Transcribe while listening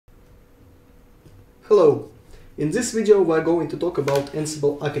Hello! In this video we are going to talk about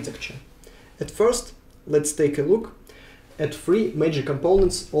Ansible architecture. At first, let's take a look at three major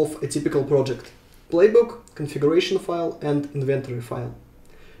components of a typical project: Playbook, configuration file, and inventory file.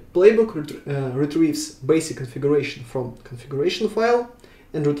 Playbook retrieves basic configuration from configuration file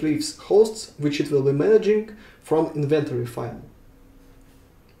and retrieves hosts which it will be managing from inventory file.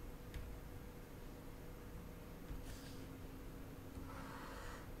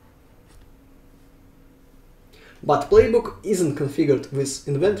 But Playbook isn't configured with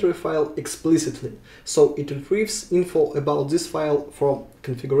inventory file explicitly, so it retrieves info about this file from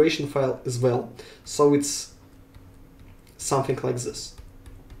configuration file as well. So it's something like this.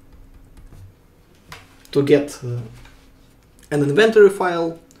 To get an inventory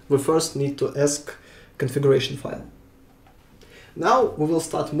file, we first need to ask configuration file. Now we will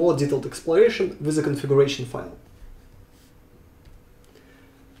start more detailed exploration with the configuration file.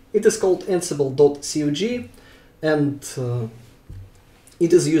 It is called ansible.cog, and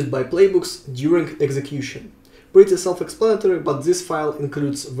it is used by Playbooks during execution. Pretty self-explanatory, but this file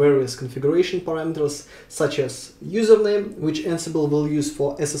includes various configuration parameters such as username, which Ansible will use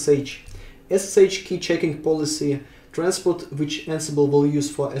for SSH key checking policy, transport, which Ansible will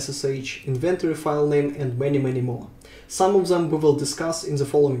use for SSH, inventory file name, and many more. Some of them we will discuss in the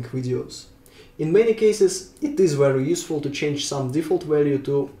following videos. In many cases, it is very useful to change some default value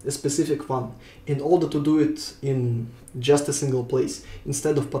to a specific one in order to do it in just a single place,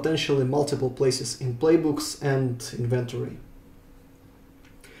 instead of potentially multiple places in Playbooks and inventory.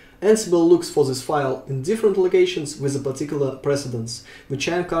 Ansible looks for this file in different locations with a particular precedence, which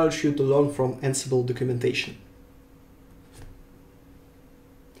I encourage you to learn from Ansible documentation.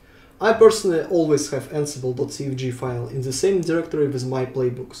 I personally always have ansible.cog file in the same directory with my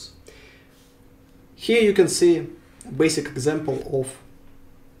Playbooks. Here you can see a basic example of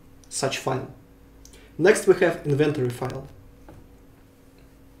such file. Next we have inventory file.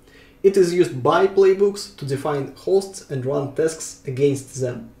 It is used by Playbooks to define hosts and run tasks against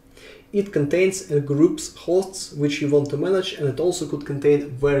them. It contains and groups hosts which you want to manage, and it also could contain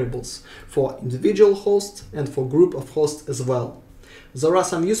variables for individual hosts and for group of hosts as well. There are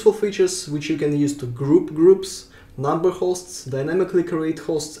some useful features which you can use to group groups, number hosts, dynamically create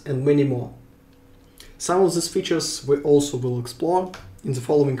hosts, and many more. Some of these features we also will explore in the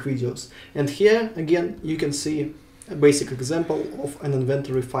following videos. And here, again, you can see a basic example of an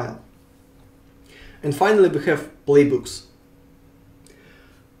inventory file. And finally, we have Playbooks.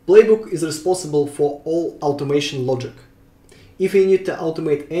 Playbook is responsible for all automation logic. If you need to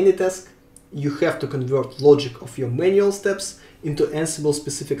automate any task, you have to convert logic of your manual steps into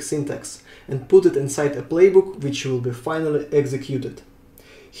Ansible-specific syntax and put it inside a playbook which will be finally executed.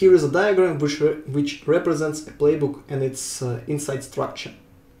 Here is a diagram which represents a playbook and its inside structure.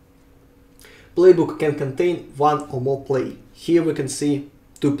 Playbook can contain one or more play. Here we can see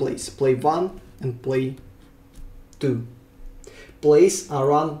two plays, play 1 and play 2. Plays are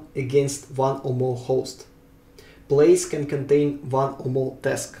run against one or more hosts. Plays can contain one or more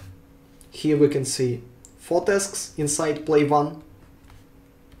tasks. Here we can see 4 tasks inside play 1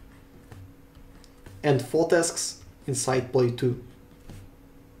 and 4 tasks inside play 2.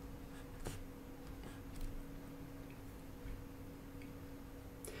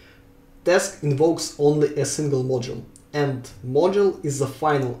 Task invokes only a single module, and module is the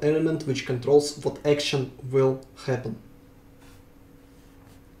final element which controls what action will happen.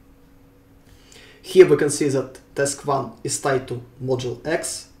 Here we can see that task 1 is tied to module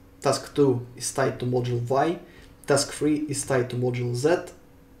X, task 2 is tied to module Y, task 3 is tied to module Z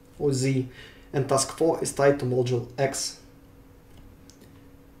or Z, and task 4 is tied to module X.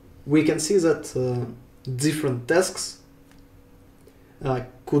 We can see that different tasks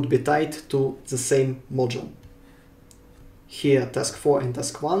could be tied to the same module. Here task 4 and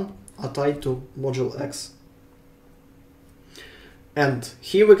task 1 are tied to module X. And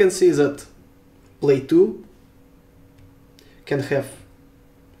here we can see that play 2 can have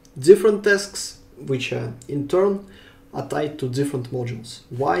different tasks which in turn are tied to different modules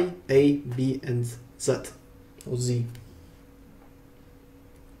Y, A, B and Z or Z.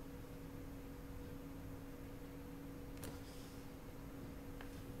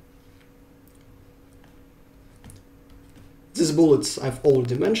 These bullets I've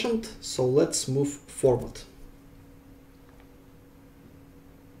already mentioned, so let's move forward.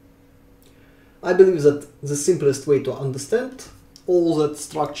 I believe that the simplest way to understand all that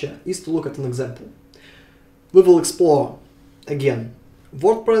structure is to look at an example. We will explore, again,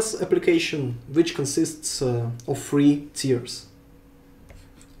 WordPress application, which consists of 3 tiers.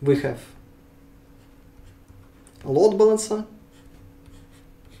 We have a load balancer,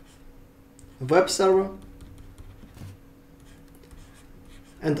 web server,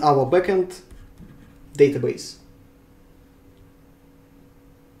 and our backend database.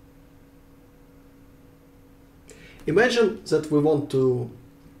 Imagine that we want to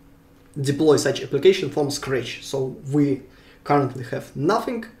deploy such application from scratch. So we currently have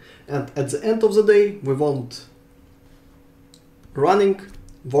nothing, and at the end of the day we want running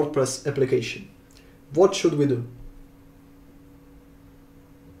WordPress application. What should we do?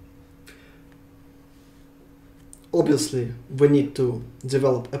 Obviously we need to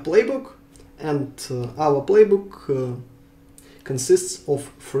develop a playbook, and our playbook consists of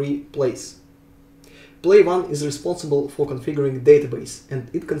 3 plays. Play 1 is responsible for configuring database, and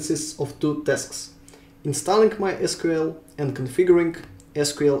it consists of 2 tasks: installing MySQL and configuring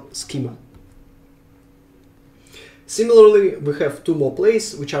SQL schema. Similarly, we have 2 more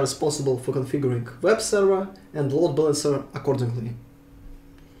plays which are responsible for configuring web server and load balancer accordingly.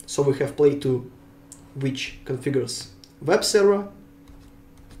 So we have play 2 which configures web server,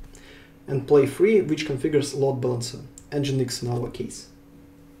 and play 3 which configures load balancer, Nginx in our case.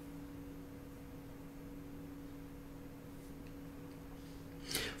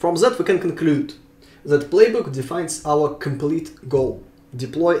 From that we can conclude that playbook defines our complete goal: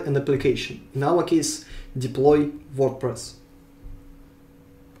 deploy an application, in our case deploy WordPress.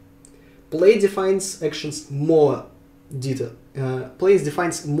 Play defines actions more detailed. Play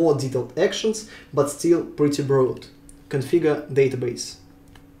defines more detailed actions, but still pretty broad. Configure database,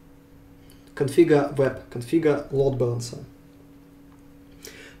 configure web, configure load balancer.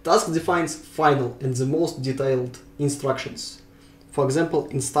 Task defines final and the most detailed instructions. For example,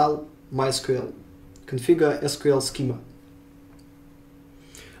 install MySQL, configure SQL schema.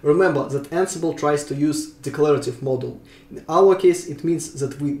 Remember that Ansible tries to use declarative model. In our case, it means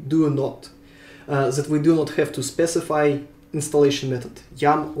that we do not have to specify installation method,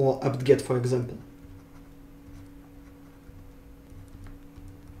 yum or apt-get, for example.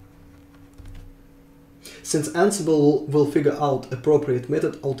 Since Ansible will figure out appropriate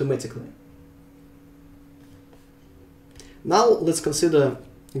method automatically. Now let's consider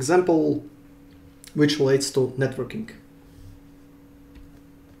example which relates to networking.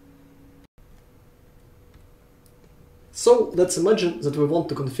 So let's imagine that we want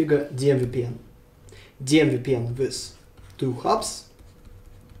to configure DMVPN. DMVPN with 2 hubs,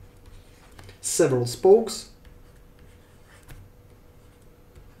 several spokes,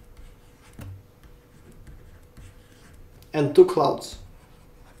 and 2 clouds.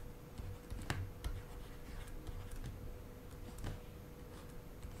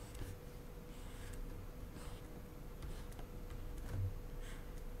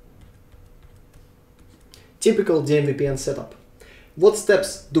 Typical DMVPN setup. What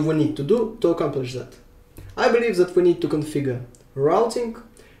steps do we need to do to accomplish that? I believe that we need to configure routing,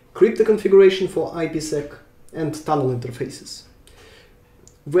 crypto configuration for IPsec, and tunnel interfaces.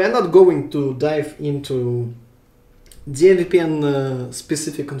 We are not going to dive into DMVPN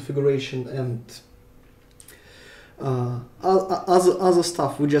specific configuration and other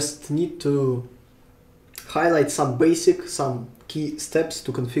stuff. We just need to highlight some key steps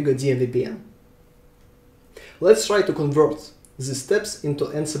to configure DMVPN. Let's try to convert these steps into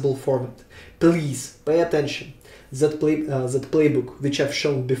Ansible format. Please pay attention that playbook which I've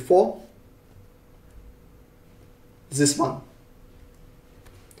shown before, this one,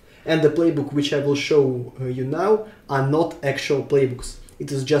 and the playbook which I will show you now are not actual playbooks.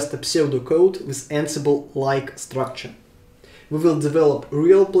 It is just a pseudocode with Ansible-like structure. We will develop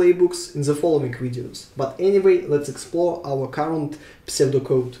real playbooks in the following videos, but anyway, let's explore our current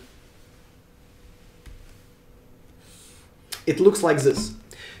pseudocode. It looks like this.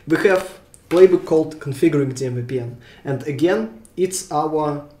 We have playbook called configuring DMVPN, and again it's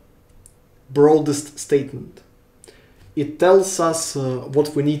our broadest statement. It tells us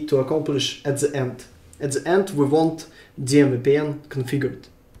what we need to accomplish at the end. At the end we want DMVPN configured.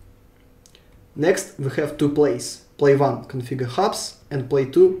 Next we have 2 plays. Play 1 configure hubs and play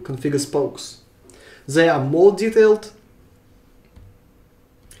 2 configure spokes. They are more detailed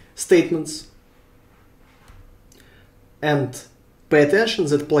statements. And pay attention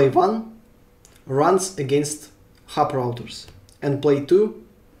that play 1 runs against hub routers and play 2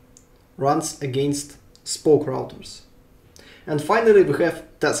 runs against spoke routers. And finally we have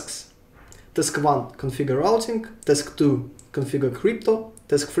tasks. Task 1 configure routing, task 2 configure crypto,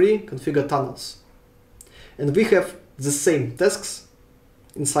 task 3 configure tunnels. And we have the same tasks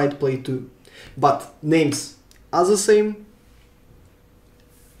inside play 2, but names are the same,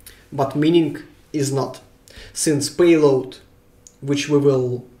 but meaning is not. Since payload, which we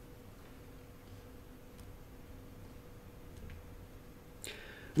will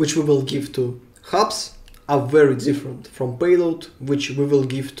which we will give to hubs, are very different from payload, which we will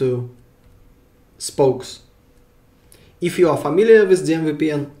give to spokes. If you are familiar with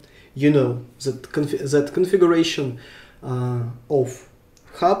DMVPN, you know that configuration of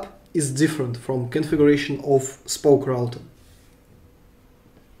hub is different from configuration of spoke router.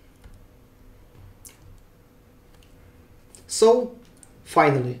 So,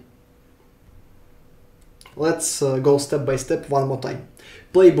 finally, let's go step by step one more time.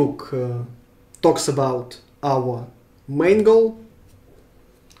 Playbook talks about our main goal,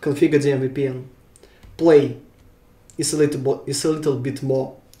 configure DMVPN. Play is a little bit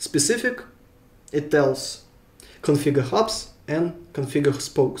more specific. It tells configure hubs and configure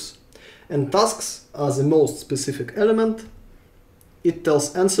spokes. And tasks are the most specific element. It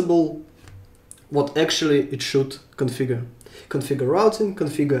tells Ansible what actually it should configure. Configure routing,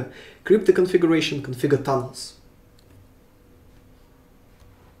 configure crypto configuration, configure tunnels.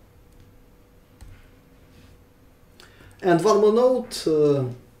 And one more note,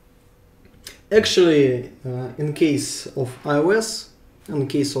 actually in case of iOS, in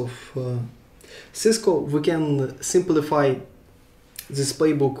case of Cisco, we can simplify this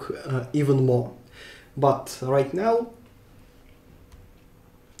playbook even more. But right now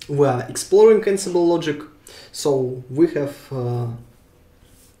we are exploring Ansible logic, so we have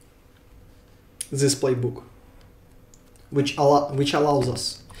this playbook, which allows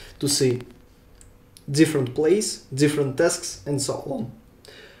us to see different plays, different tasks, and so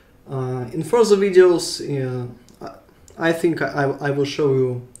on. In further videos, I think I will show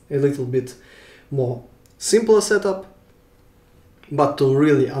you a little bit more simpler setup, but to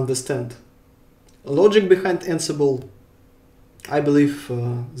really understand logic behind Ansible, I believe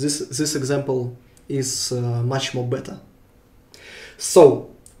this example is much more better. So,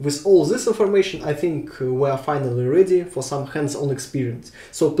 with all this information, I think we are finally ready for some hands-on experience.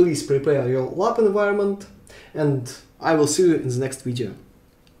 So please prepare your lab environment, and I will see you in the next video.